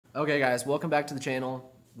Okay guys, welcome back to the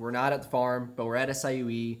channel. We're not at the farm, but we're at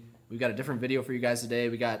SIUE. We've got a different video for you guys today.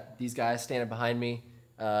 We got these guys standing behind me.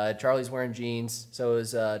 Charlie's wearing jeans, so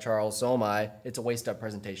is Charles, so am I. It's a waist up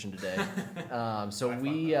presentation today.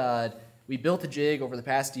 We built the jig over the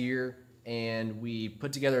past year, and we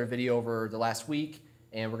put together a video over the last week,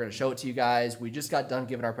 and we're gonna show it to you guys. We just got done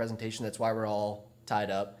giving our presentation, that's why we're all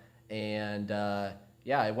tied up. And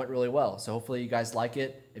yeah, it went really well. So hopefully you guys like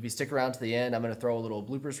it. If you stick around to the end, I'm gonna throw a little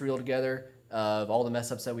bloopers reel together of all the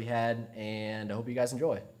mess ups that we had, and I hope you guys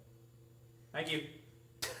enjoy. Thank you.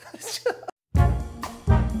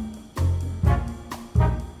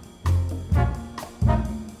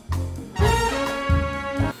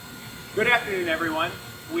 Good afternoon, everyone.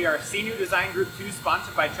 We are CNU Design Group 2,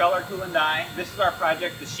 sponsored by Chelar Tool and Die. This is our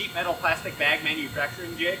project, the sheet metal plastic bag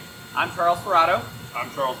manufacturing jig. I'm Charles Ferrato. I'm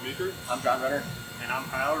Charles Meeker. I'm John Renner. And I'm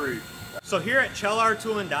Kyle Reed. So here at Chelar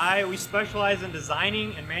Tool and Die, we specialize in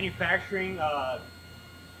designing and manufacturing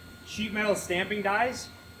sheet metal stamping dies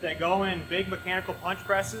that go in big mechanical punch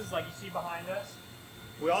presses like you see behind us.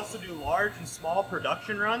 We also do large and small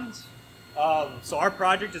production runs. So our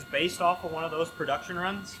project is based off of one of those production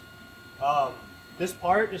runs. This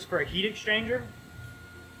part is for a heat exchanger.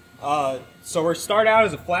 So we start out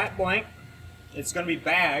as a flat blank. It's going to be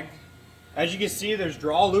bagged. As you can see, there's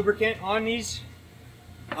draw lubricant on these.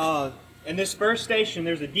 In this first station,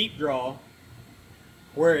 there's a deep draw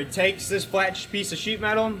where it takes this flat piece of sheet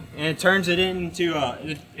metal and it turns it into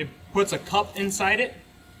it puts a cup inside it.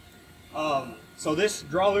 So this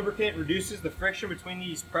draw lubricant reduces the friction between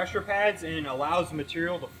these pressure pads and allows the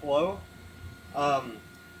material to flow.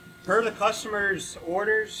 Per the customer's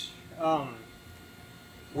orders,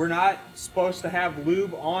 we're not supposed to have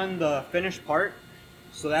lube on the finished part,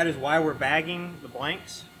 so that is why we're bagging the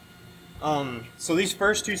blanks. So these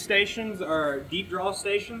first two stations are deep draw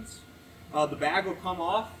stations. The bag will come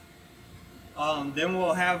off. Then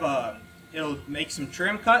we'll have it'll make some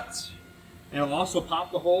trim cuts, and it'll also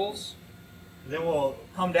pop the holes. Then we'll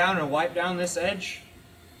come down and wipe down this edge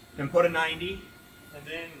and put a 90. And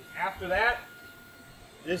then after that,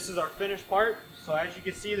 this is our finished part. So as you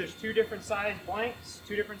can see, there's two different size blanks,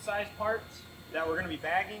 two different size parts that we're going to be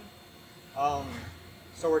bagging.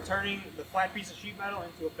 So we're turning the flat piece of sheet metal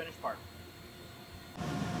into a finished part.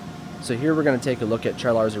 So here we're going to take a look at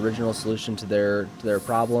Chelar's original solution to their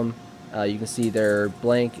problem. You can see they're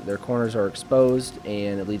blank, their corners are exposed,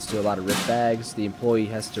 and it leads to a lot of ripped bags. The employee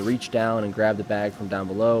has to reach down and grab the bag from down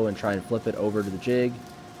below and try and flip it over to the jig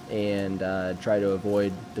and try to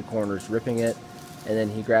avoid the corners ripping it. And then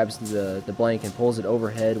he grabs the blank and pulls it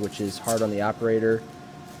overhead, which is hard on the operator.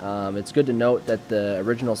 It's good to note that the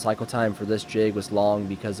original cycle time for this jig was long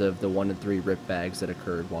because of the 1 in 3 rip bags that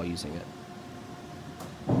occurred while using it.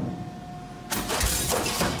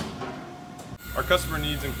 Our customer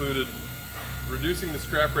needs included reducing the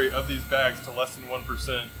scrap rate of these bags to less than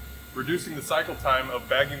 1%, reducing the cycle time of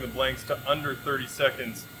bagging the blanks to under 30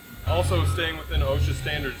 seconds, also staying within OSHA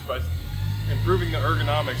standards by improving the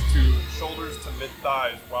ergonomics to shoulders to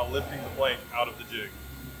mid-thighs while lifting the blank out of the jig.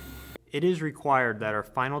 It is required that our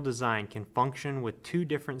final design can function with two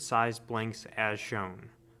different sized blanks as shown.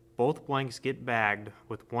 Both blanks get bagged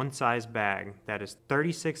with one size bag that is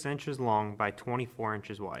 36 inches long by 24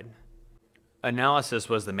 inches wide. Analysis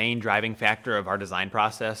was the main driving factor of our design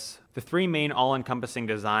process. The three main all-encompassing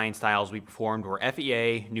design styles we performed were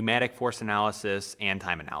FEA, pneumatic force analysis, and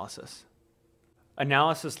time analysis.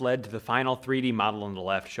 Analysis led to the final 3D model on the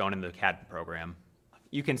left shown in the CAD program.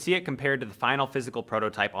 You can see it compared to the final physical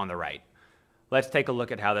prototype on the right. Let's take a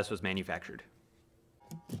look at how this was manufactured.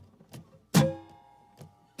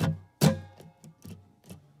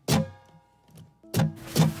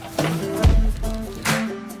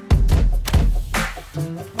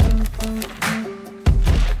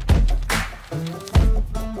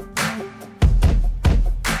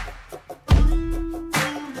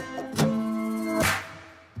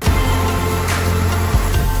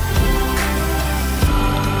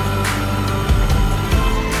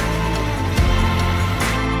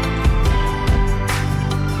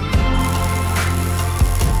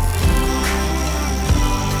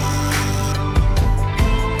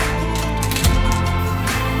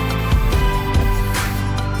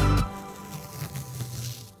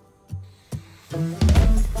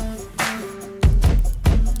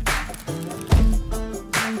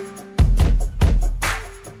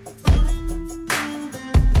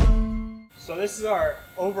 So this is our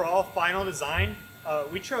overall final design.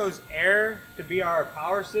 We chose air to be our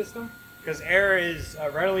power system because air is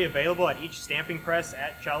readily available at each stamping press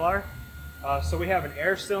at Chelar. So we have an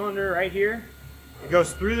air cylinder right here. It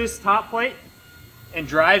goes through this top plate and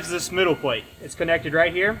drives this middle plate. It's connected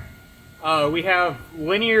right here. We have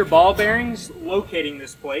linear ball bearings locating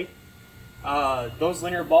this plate. Those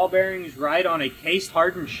linear ball bearings ride on a case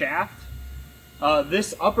hardened shaft.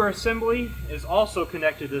 This upper assembly is also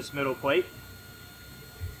connected to this middle plate.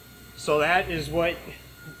 So that is what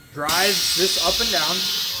drives this up and down.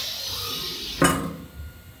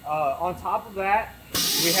 On top of that,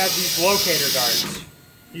 we have these locator guards.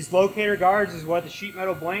 These locator guards is what the sheet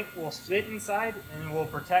metal blank will sit inside and will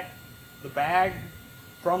protect the bag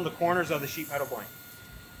from the corners of the sheet metal blank.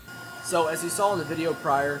 So as you saw in the video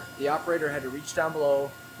prior, the operator had to reach down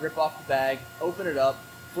below, rip off the bag, open it up,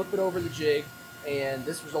 flip it over the jig, and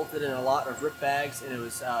this resulted in a lot of ripped bags, and it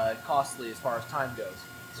was costly as far as time goes.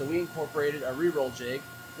 So we incorporated a re-roll jig.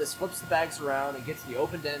 This flips the bags around and gets the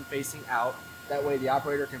open end facing out. That way the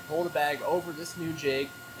operator can pull the bag over this new jig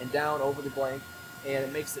and down over the blank, and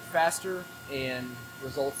it makes it faster and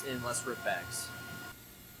results in less ripped bags.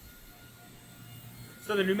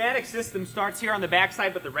 So the pneumatic system starts here on the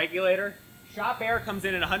backside with the regulator. Shop air comes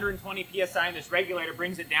in at 120 psi, and this regulator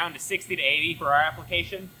brings it down to 60 to 80 for our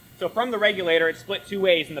application. So from the regulator, it's split two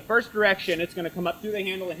ways. In the first direction, it's going to come up through the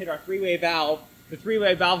handle and hit our three-way valve. The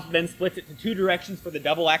three-way valve then splits it to two directions for the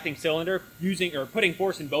double-acting cylinder, putting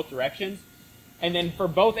force in both directions. And then for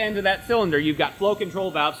both ends of that cylinder, you've got flow control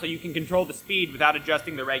valves, so you can control the speed without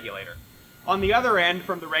adjusting the regulator. On the other end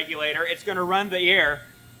from the regulator, it's going to run the air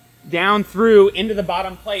down through into the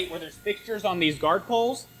bottom plate where there's fixtures on these guard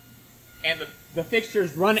poles, and the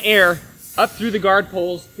fixtures run air up through the guard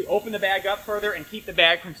poles to open the bag up further and keep the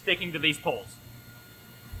bag from sticking to these poles.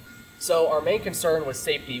 So our main concern was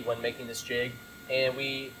safety when making this jig, and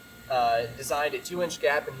we designed a 2-inch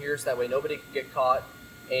gap in here so that way nobody could get caught,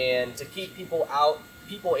 and to keep people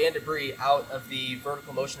and debris out of the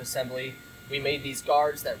vertical motion assembly, we made these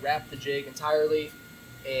guards that wrap the jig entirely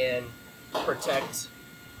and protect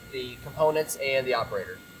the components and the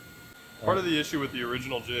operator. Part of the issue with the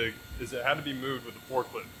original jig is it had to be moved with a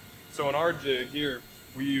forklift. So in our jig here,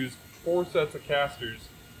 we used 4 sets of casters,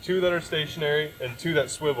 2 that are stationary and 2 that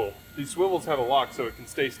swivel. These swivels have a lock so it can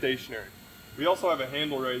stay stationary. We also have a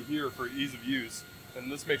handle right here for ease of use,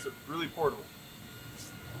 and this makes it really portable.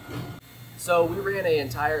 So we ran an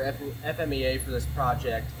entire FMEA for this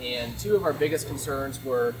project, and 2 of our biggest concerns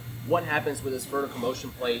were what happens with this vertical motion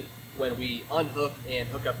plate when we unhook and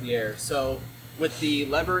hook up the air. So with the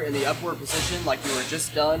lever in the upward position like we were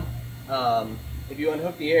just done, if you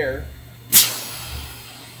unhook the air,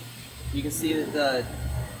 you can see that the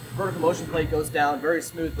vertical motion plate goes down very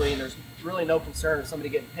smoothly, and there's really no concern of somebody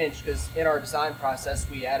getting pinched, because in our design process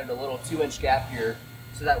we added a little 2-inch gap here,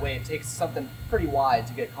 so that way it takes something pretty wide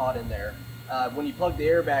to get caught in there. When you plug the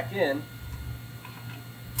air back in,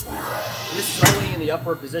 this is only in the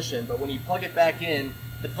upward position, but when you plug it back in,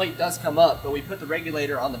 the plate does come up, but we put the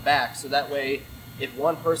regulator on the back, so that way if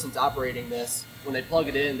one person's operating this, when they plug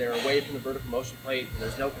it in, they're away from the vertical motion plate, and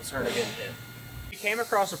there's no concern of getting hit. We came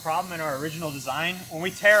across a problem in our original design. When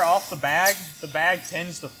we tear off the bag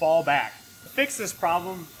tends to fall back. To fix this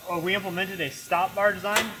problem, we implemented a stop bar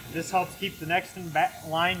design. This helps keep the next in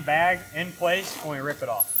line bag in place when we rip it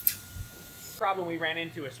off. Problem we ran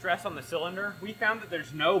into is stress on the cylinder. We found that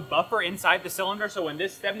there's no buffer inside the cylinder, so when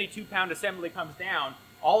this 72-pound assembly comes down,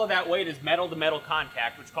 all of that weight is metal-to-metal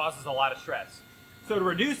contact, which causes a lot of stress. So to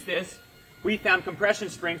reduce this, we found compression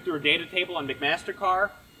springs through a data table on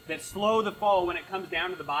McMaster-Carr that slow the fall when it comes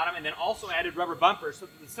down to the bottom, and then also added rubber bumpers so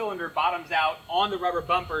that the cylinder bottoms out on the rubber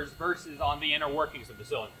bumpers versus on the inner workings of the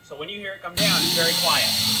cylinder. So when you hear it come down, it's very quiet.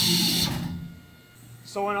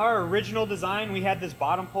 So in our original design, we had this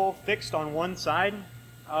bottom pole fixed on one side.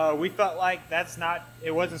 We felt like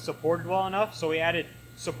it wasn't supported well enough, so we added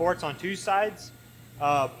supports on 2 sides.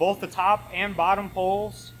 Both the top and bottom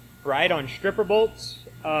poles ride on stripper bolts.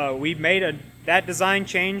 We made that design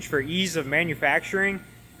change for ease of manufacturing,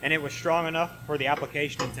 and it was strong enough for the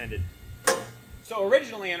application intended. So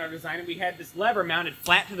originally in our design, we had this lever mounted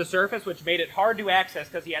flat to the surface, which made it hard to access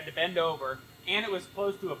because you had to bend over, and it was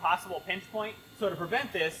close to a possible pinch point. So to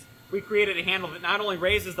prevent this, we created a handle that not only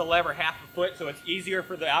raises the lever half a foot so it's easier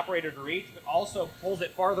for the operator to reach, but also pulls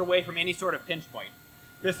it farther away from any sort of pinch point.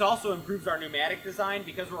 This also improves our pneumatic design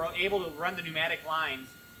because we're able to run the pneumatic lines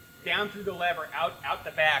down through the lever out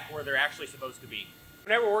the back where they're actually supposed to be.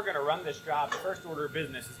 Whenever we're going to run this job, the first order of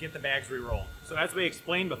business is get the bags re-rolled. So as we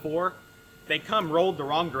explained before, they come rolled the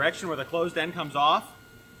wrong direction where the closed end comes off.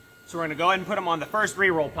 So we're going to go ahead and put them on the first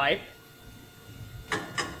re-roll pipe.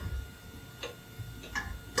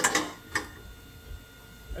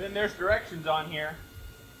 And then there's directions on here.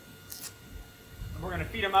 And we're going to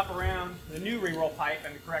feed them up around the new re-roll pipe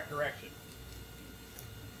in the correct direction.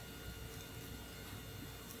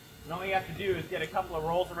 And all you have to do is get a couple of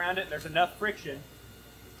rolls around it. There's enough friction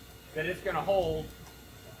that it's going to hold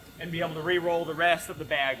and be able to re-roll the rest of the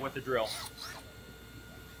bag with the drill.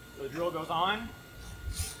 So the drill goes on.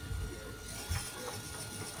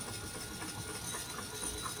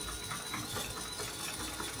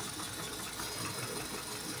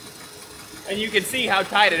 And you can see how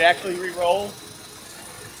tight it actually re-rolls.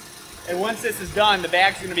 And once this is done, the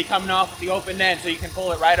bag's going to be coming off at the open end, so you can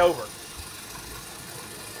pull it right over.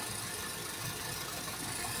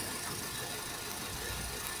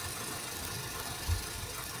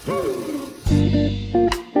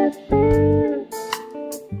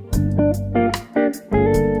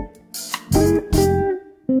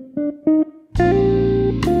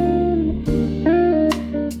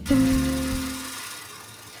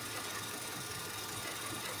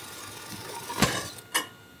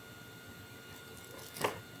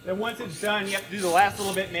 Then once it's done, you have to do the last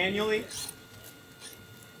little bit manually.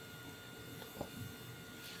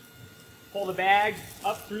 Pull the bag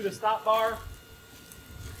up through the stop bar.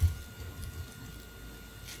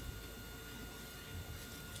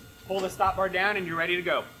 Pull the stop bar down and you're ready to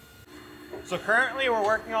go. So currently we're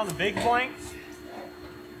working on the big blanks.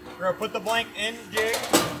 We're going to put the blank in the jig,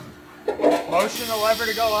 motion the lever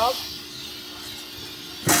to go up,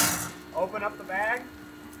 open up the bag,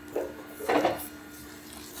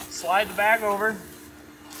 slide the bag over,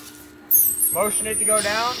 motion it to go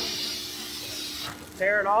down,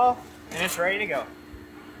 tear it off, and it's ready to go.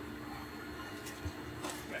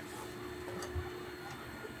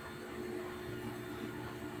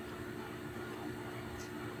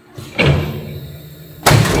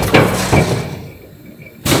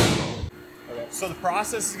 So the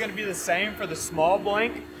process is going to be the same for the small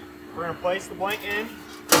blank. We're going to place the blank in,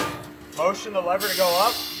 motion the lever to go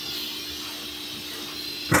up,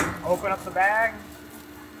 open up the bag,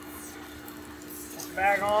 put the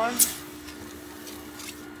bag on,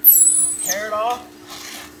 tear it off,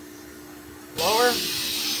 lower,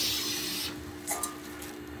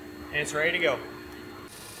 and it's ready to go.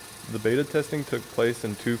 The beta testing took place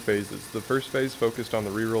in 2 phases. The first phase focused on the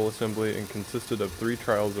re-roll assembly and consisted of 3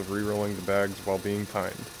 trials of re-rolling the bags while being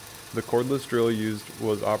timed. The cordless drill used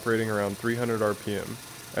was operating around 300 RPM.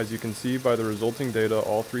 As you can see by the resulting data,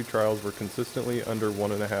 all 3 trials were consistently under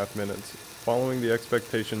 1.5 minutes, following the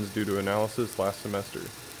expectations due to analysis last semester.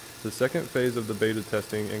 The second phase of the beta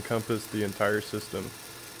testing encompassed the entire system.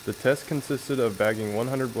 The test consisted of bagging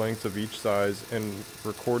 100 blanks of each size and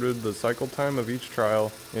recorded the cycle time of each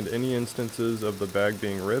trial and any instances of the bag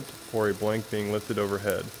being ripped or a blank being lifted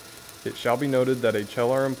overhead. It shall be noted that a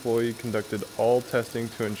Chelar employee conducted all testing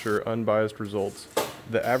to ensure unbiased results.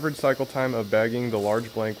 The average cycle time of bagging the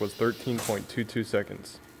large blank was 13.22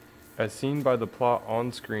 seconds. As seen by the plot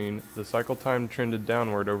on screen, the cycle time trended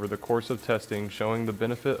downward over the course of testing, showing the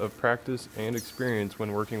benefit of practice and experience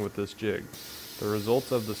when working with this jig. The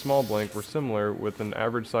results of the small blank were similar, with an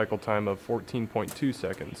average cycle time of 14.2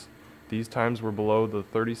 seconds. These times were below the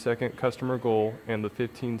 30-second customer goal and the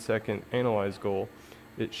 15-second analyze goal.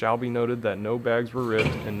 It shall be noted that no bags were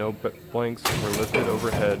ripped and no blanks were lifted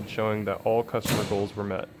overhead, showing that all customer goals were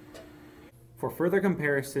met. For further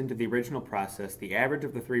comparison to the original process, the average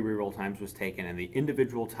of the 3 reroll times was taken and the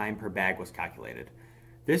individual time per bag was calculated.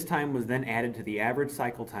 This time was then added to the average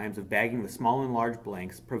cycle times of bagging the small and large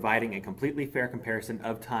blanks, providing a completely fair comparison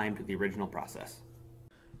of time to the original process.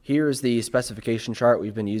 Here is the specification chart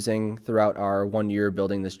we've been using throughout our 1 year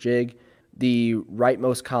building this jig. The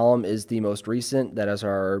rightmost column is the most recent, that is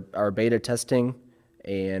our beta testing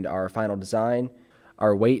and our final design.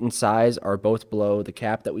 Our weight and size are both below the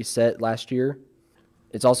cap that we set last year.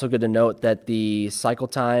 It's also good to note that the cycle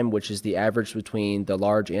time, which is the average between the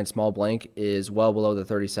large and small blank, is well below the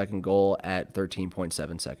 30-second goal at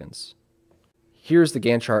 13.7 seconds. Here's the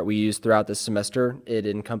Gantt chart we used throughout this semester. It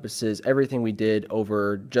encompasses everything we did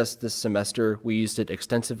over just this semester. We used it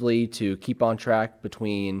extensively to keep on track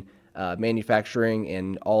between manufacturing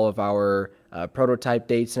and all of our prototype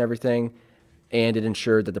dates and everything, and it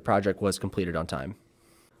ensured that the project was completed on time.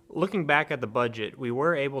 Looking back at the budget, we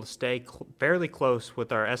were able to stay fairly close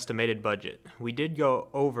with our estimated budget. We did go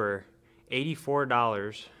over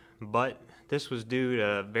 $84, but this was due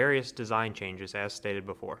to various design changes as stated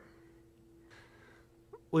before.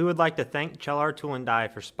 We would like to thank Chelar Tool & Die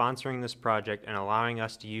for sponsoring this project and allowing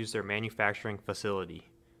us to use their manufacturing facility.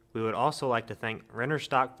 We would also like to thank Renner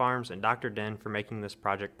Stock Farms and Dr. Den for making this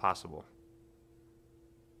project possible.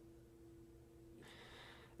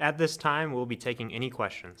 At this time, we'll be taking any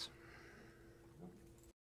questions.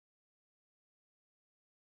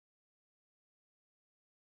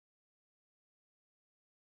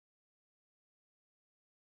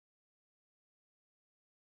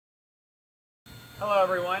 Hello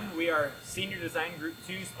everyone, we are Senior Design Group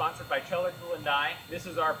 2 sponsored by Chelar Tool and Die. This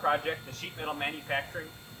is our project, the sheet metal manufacturing.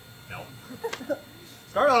 No.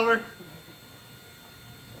 Start over.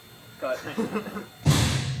 Cut.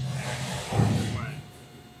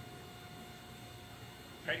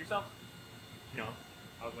 Tried yourself? No,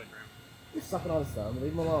 I was waiting for him. You're sucking on his thumb.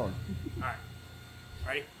 Leave him alone. Alright,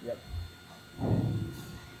 ready? Yep.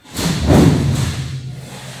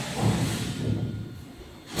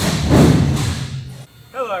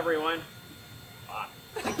 Hello everyone. How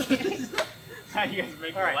you guys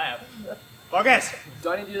make me laugh? Focus.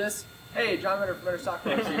 Do I need to do this? Hey, John Ritter Stock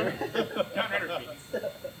Cars here. John Ritter speaks.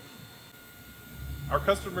 Our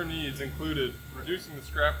customer needs included reducing the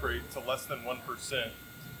scrap rate to less than 1%. Damn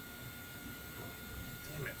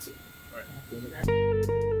it. All right.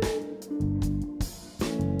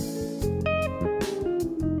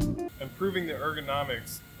 Improving the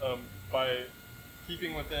ergonomics by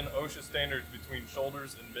keeping within OSHA standards between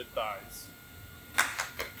shoulders and mid-thighs.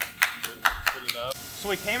 Good enough. So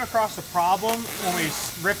we came across a problem when we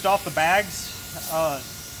ripped off the bags.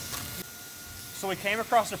 So we came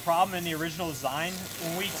across a problem in the original design.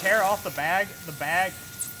 When we tear off the bag.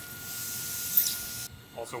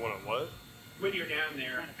 Also want to what? When you're down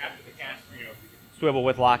there after the cast, swivel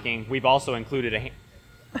with locking, we've also included a handle.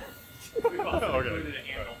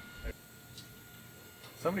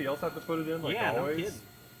 Somebody else have to put it in, like Yeah, no always? kidding.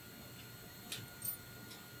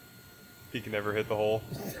 He can never hit the hole.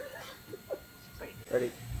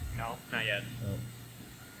 Ready? No, not yet.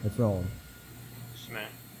 It's rolling. Just a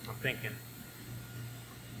minute. I'm thinking.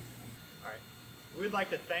 All right. We'd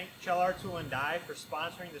like to thank Chelar Tool and Die for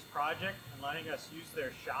sponsoring this project and letting us use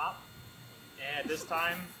their shop. And at this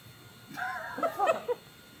time,